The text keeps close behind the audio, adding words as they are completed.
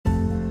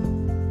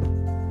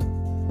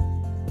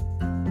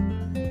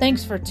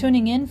Thanks for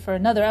tuning in for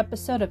another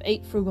episode of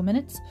 8 Frugal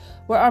Minutes,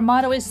 where our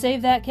motto is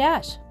Save That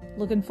Cash.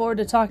 Looking forward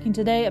to talking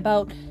today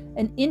about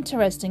an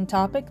interesting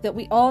topic that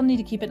we all need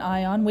to keep an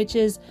eye on, which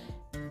is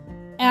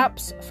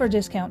apps for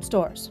discount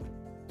stores.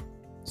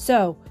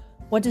 So,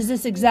 what is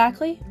this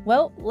exactly?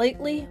 Well,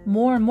 lately,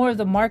 more and more of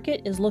the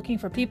market is looking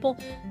for people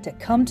to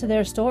come to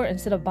their store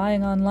instead of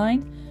buying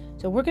online.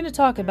 So we're going to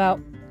talk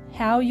about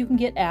how you can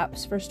get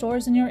apps for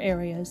stores in your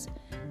areas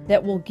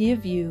that will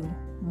give you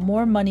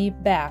more money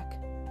back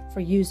for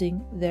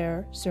using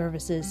their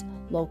services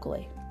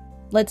locally.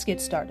 Let's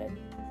get started.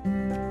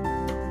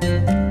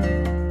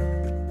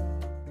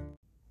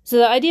 So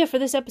the idea for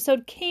this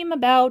episode came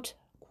about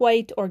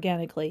quite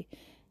organically.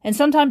 And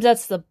sometimes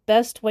that's the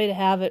best way to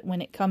have it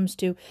when it comes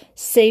to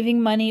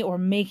saving money or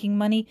making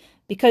money,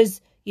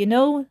 because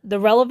the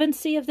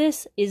relevancy of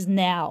this is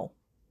now.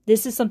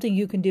 This is something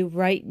you can do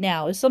right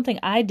now. It's something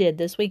I did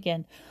this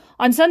weekend.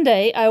 On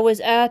Sunday, I was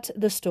at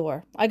the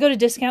store. I go to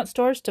discount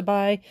stores to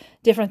buy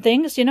different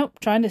things,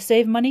 trying to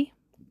save money,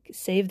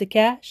 save the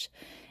cash.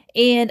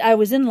 And I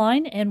was in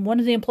line, and one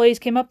of the employees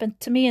came up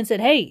to me and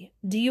said, "Hey,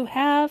 do you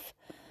have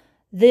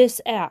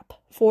this app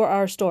for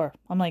our store?"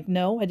 I'm like,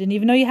 "No, I didn't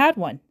even know you had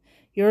one.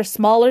 You're a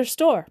smaller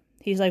store."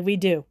 He's like, "We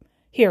do.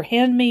 Here,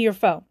 hand me your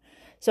phone."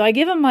 So I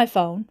give him my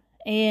phone,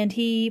 and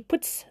he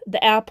puts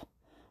the app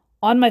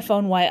on my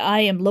phone while I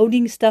am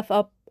loading stuff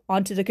up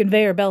onto the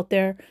conveyor belt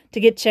there to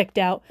get checked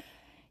out.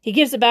 He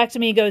gives it back to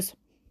me and goes,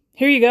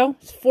 "Here you go.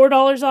 It's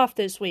 $4 off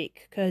this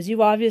week because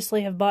you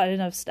obviously have bought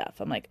enough stuff."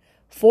 I'm like,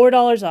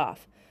 $4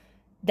 off.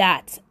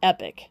 That's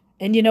epic.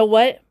 And you know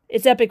what?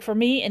 It's epic for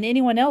me and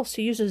anyone else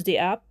who uses the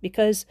app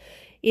because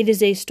it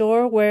is a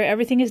store where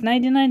everything is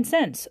 99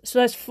 cents. So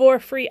that's 4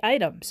 free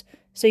items.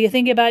 So you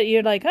think about it,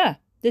 you're like,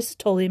 this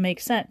totally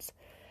makes sense.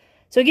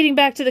 So getting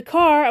back to the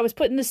car, I was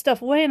putting this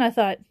stuff away and I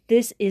thought,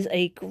 this is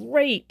a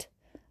great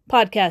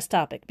podcast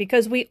topic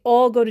because we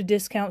all go to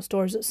discount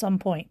stores at some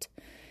point.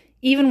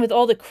 Even with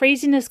all the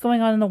craziness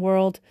going on in the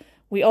world,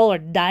 we all are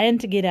dying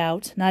to get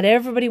out. Not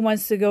everybody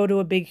wants to go to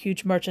a big,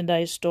 huge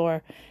merchandise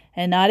store,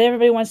 and not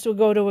everybody wants to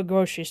go to a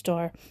grocery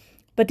store.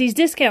 But these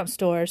discount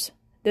stores,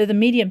 they're the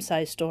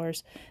medium-sized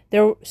stores.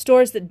 They're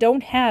stores that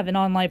don't have an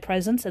online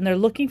presence, and they're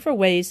looking for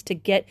ways to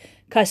get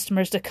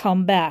customers to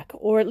come back,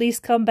 or at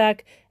least come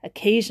back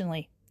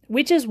occasionally,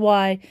 which is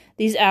why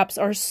these apps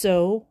are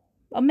so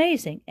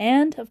amazing.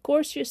 And, of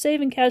course, you're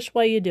saving cash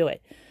while you do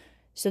it.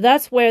 So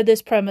that's where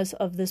this premise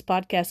of this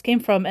podcast came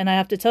from. And I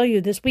have to tell you,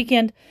 this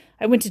weekend,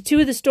 I went to 2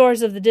 of the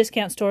stores of the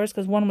discount stores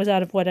because one was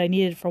out of what I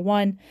needed for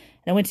one.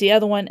 And I went to the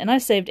other one and I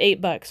saved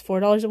 $8,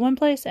 $4 at one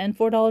place and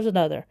 $4 at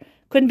another.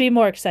 Couldn't be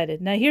more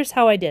excited. Now here's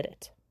how I did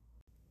it.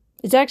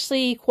 It's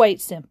actually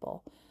quite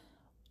simple.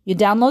 You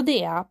download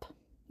the app,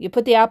 you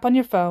put the app on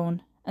your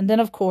phone, and then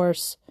of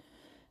course,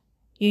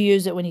 you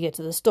use it when you get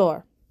to the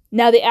store.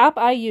 Now the app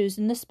I used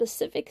in this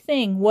specific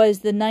thing was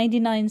the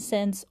 99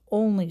 cents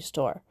only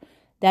store.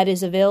 That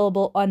is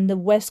available on the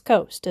West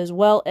Coast as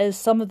well as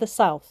some of the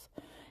South.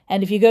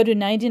 And if you go to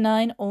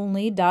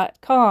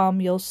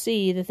 99only.com, you'll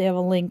see that they have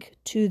a link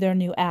to their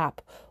new app.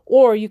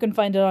 Or you can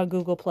find it on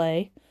Google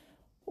Play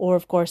or,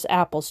 of course,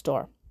 Apple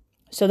Store.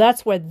 So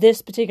that's where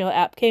this particular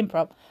app came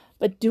from.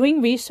 But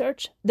doing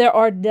research, there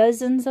are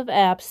dozens of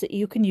apps that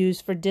you can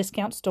use for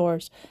discount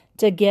stores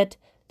to get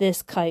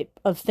this type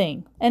of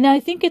thing. And I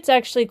think it's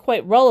actually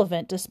quite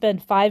relevant to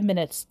spend 5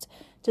 minutes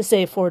to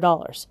save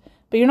 $4.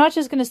 But you're not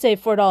just going to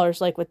save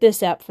 $4 like with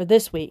this app for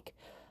this week.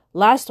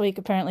 Last week,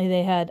 apparently,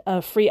 they had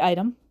a free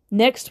item.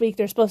 Next week,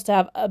 they're supposed to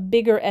have a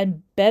bigger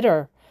and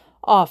better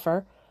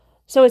offer.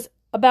 So it's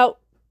about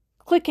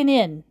clicking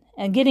in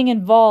and getting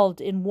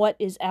involved in what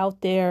is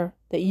out there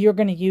that you're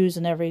going to use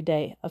in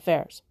everyday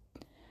affairs.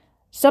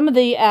 Some of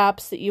the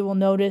apps that you will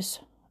notice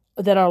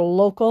that are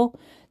local,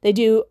 they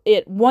do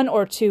it one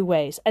or two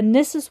ways. And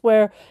this is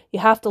where you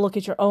have to look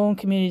at your own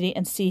community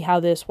and see how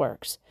this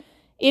works.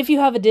 If you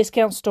have a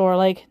discount store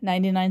like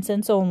 99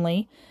 cents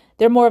only,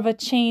 they're more of a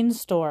chain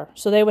store.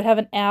 So they would have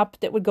an app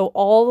that would go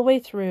all the way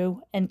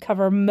through and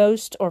cover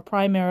most or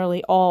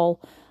primarily all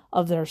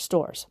of their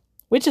stores,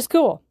 which is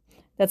cool.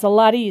 That's a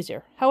lot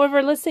easier.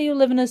 However, let's say you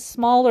live in a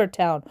smaller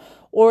town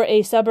or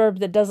a suburb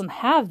that doesn't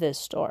have this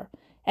store,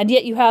 and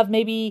yet you have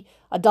maybe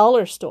a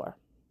dollar store.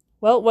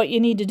 Well, what you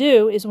need to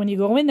do is when you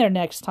go in there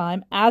next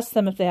time, ask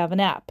them if they have an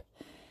app.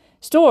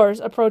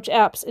 Stores approach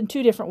apps in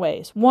 2 different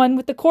ways. One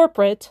with the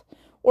corporate,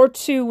 or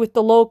 2 with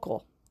the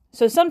local.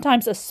 So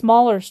sometimes a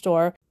smaller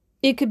store,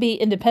 it could be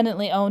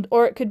independently owned,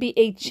 or it could be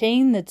a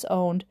chain that's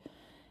owned.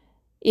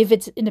 If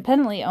it's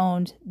independently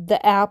owned,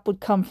 the app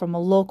would come from a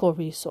local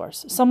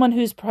resource. Someone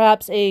who's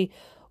perhaps a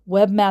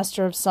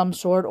webmaster of some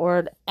sort or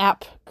an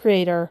app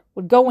creator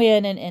would go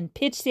in and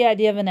pitch the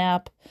idea of an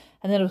app,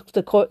 and then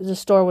the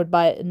store would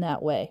buy it in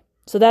that way.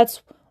 So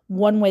that's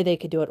one way they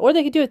could do it. Or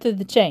they could do it through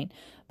the chain.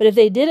 But if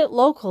they did it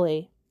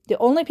locally, the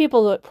only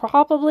people that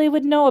probably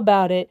would know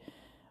about it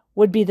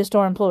would be the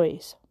store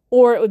employees,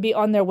 or it would be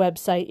on their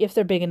website if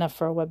they're big enough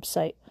for a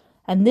website.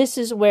 And this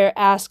is where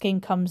asking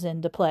comes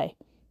into play.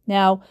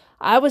 Now,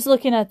 I was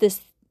looking at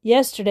this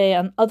yesterday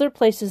on other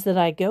places that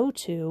I go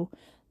to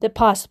that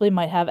possibly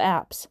might have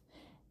apps.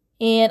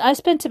 And I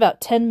spent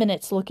about 10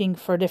 minutes looking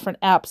for different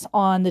apps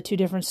on the 2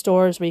 different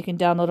stores where you can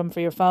download them for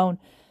your phone.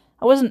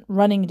 I wasn't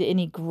running into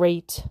any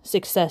great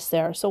success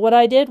there. So what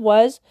I did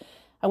was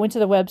I went to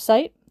the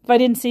website. If I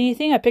didn't see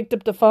anything, I picked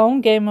up the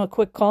phone, gave them a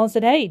quick call and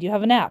said, "Hey, do you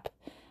have an app?"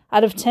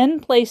 Out of 10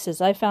 places,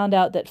 I found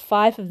out that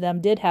 5 of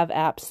them did have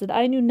apps that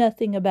I knew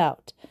nothing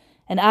about.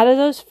 And out of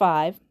those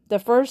 5, the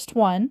first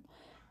one,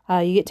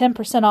 you get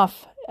 10%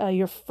 off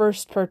your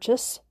first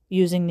purchase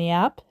using the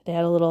app. They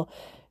had a little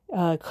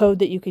code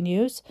that you can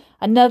use.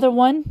 Another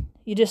one,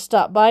 you just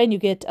stop by and you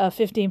get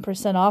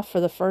 15% off for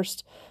the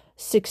first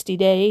 60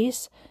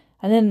 days.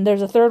 And then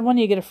there's a third one,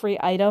 you get a free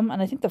item.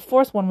 And I think the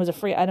fourth one was a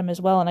free item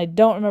as well. And I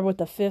don't remember what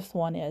the 5th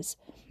one is.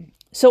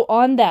 So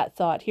on that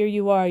thought, here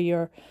you are,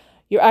 you're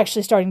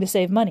actually starting to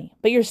save money.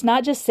 But you're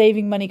not just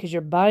saving money because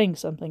you're buying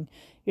something.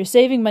 You're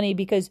saving money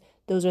because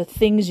those are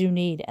things you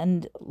need.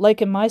 And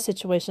like in my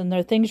situation,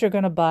 there are things you're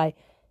going to buy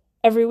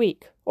every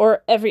week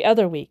or every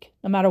other week.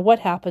 No matter what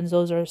happens,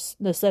 those are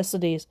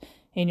necessities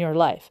in your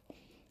life.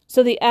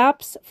 So the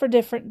apps for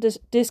different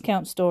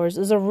discount stores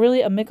is a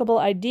really amicable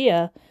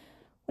idea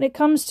when it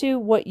comes to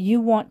what you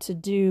want to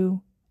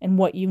do and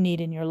what you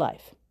need in your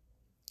life.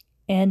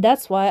 And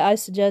that's why I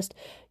suggest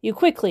you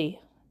quickly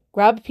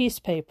grab a piece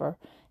of paper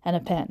and a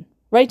pen.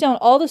 Write down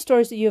all the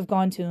stores that you have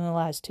gone to in the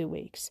last 2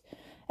 weeks.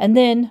 And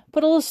then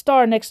put a little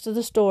star next to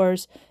the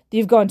stores that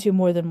you've gone to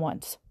more than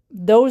once.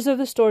 Those are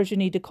the stores you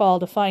need to call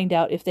to find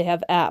out if they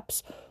have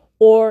apps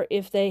or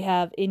if they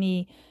have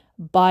any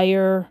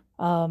buyer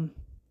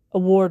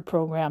award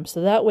programs.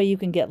 So that way you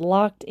can get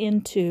locked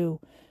into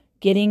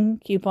getting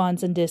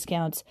coupons and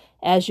discounts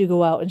as you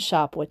go out and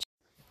shop with.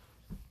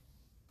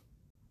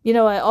 You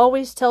know, I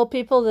always tell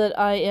people that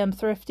I am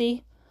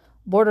thrifty,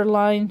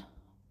 borderline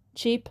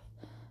cheap,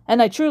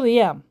 and I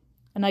truly am.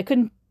 And I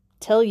couldn't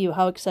tell you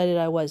how excited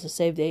I was to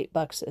save the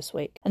 $8 this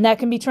week. And that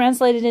can be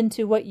translated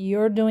into what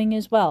you're doing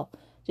as well.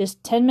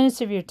 Just 10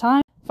 minutes of your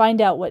time, find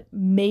out what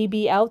may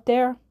be out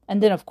there,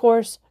 and then, of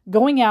course,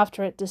 going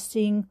after it to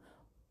seeing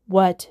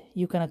what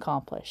you can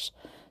accomplish.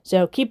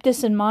 So keep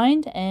this in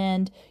mind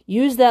and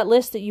use that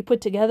list that you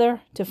put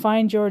together to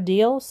find your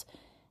deals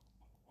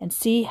and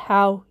see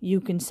how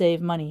you can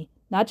save money.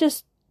 Not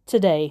just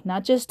today,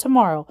 not just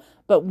tomorrow,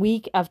 but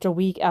week after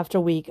week after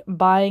week,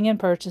 buying and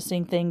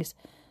purchasing things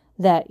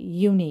that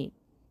you need.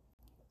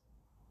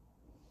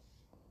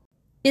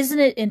 Isn't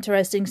it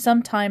interesting?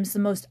 Sometimes the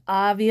most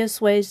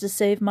obvious ways to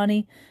save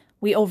money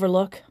we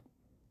overlook.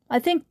 I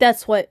think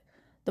that's what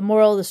the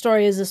moral of the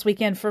story is this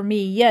weekend for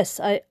me. Yes,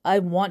 I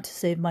want to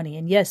save money,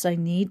 and yes, I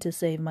need to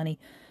save money,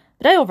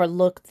 but I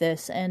overlooked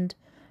this, and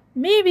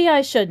maybe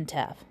I shouldn't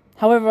have.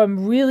 However,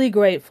 I'm really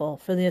grateful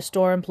for the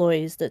store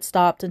employees that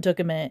stopped and took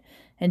a minute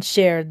and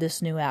shared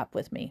this new app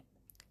with me.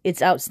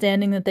 It's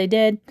outstanding that they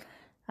did.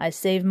 I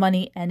saved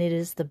money, and it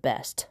is the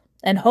best.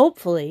 And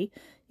hopefully,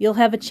 you'll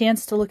have a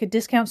chance to look at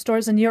discount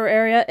stores in your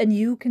area, and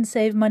you can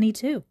save money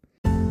too.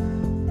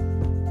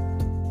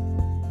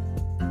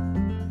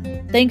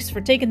 Thanks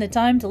for taking the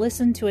time to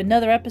listen to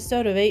another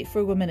episode of 8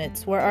 Frugal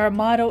Minutes, where our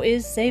motto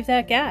is Save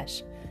That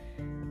Cash.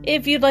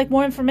 If you'd like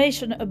more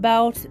information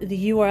about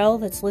the URL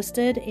that's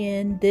listed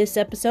in this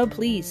episode,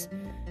 please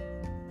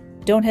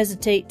don't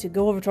hesitate to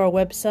go over to our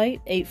website,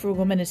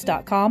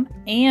 8frugalminutes.com,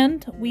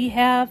 and we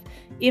have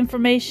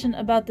information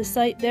about the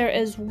site there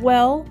as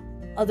well.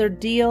 Other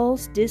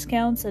deals,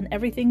 discounts, and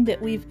everything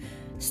that we've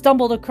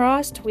stumbled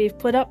across, we've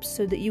put up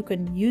so that you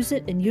can use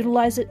it and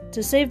utilize it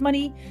to save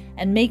money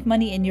and make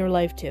money in your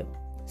life too.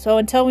 So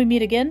until we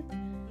meet again,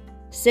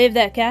 save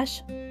that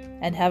cash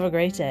and have a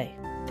great day.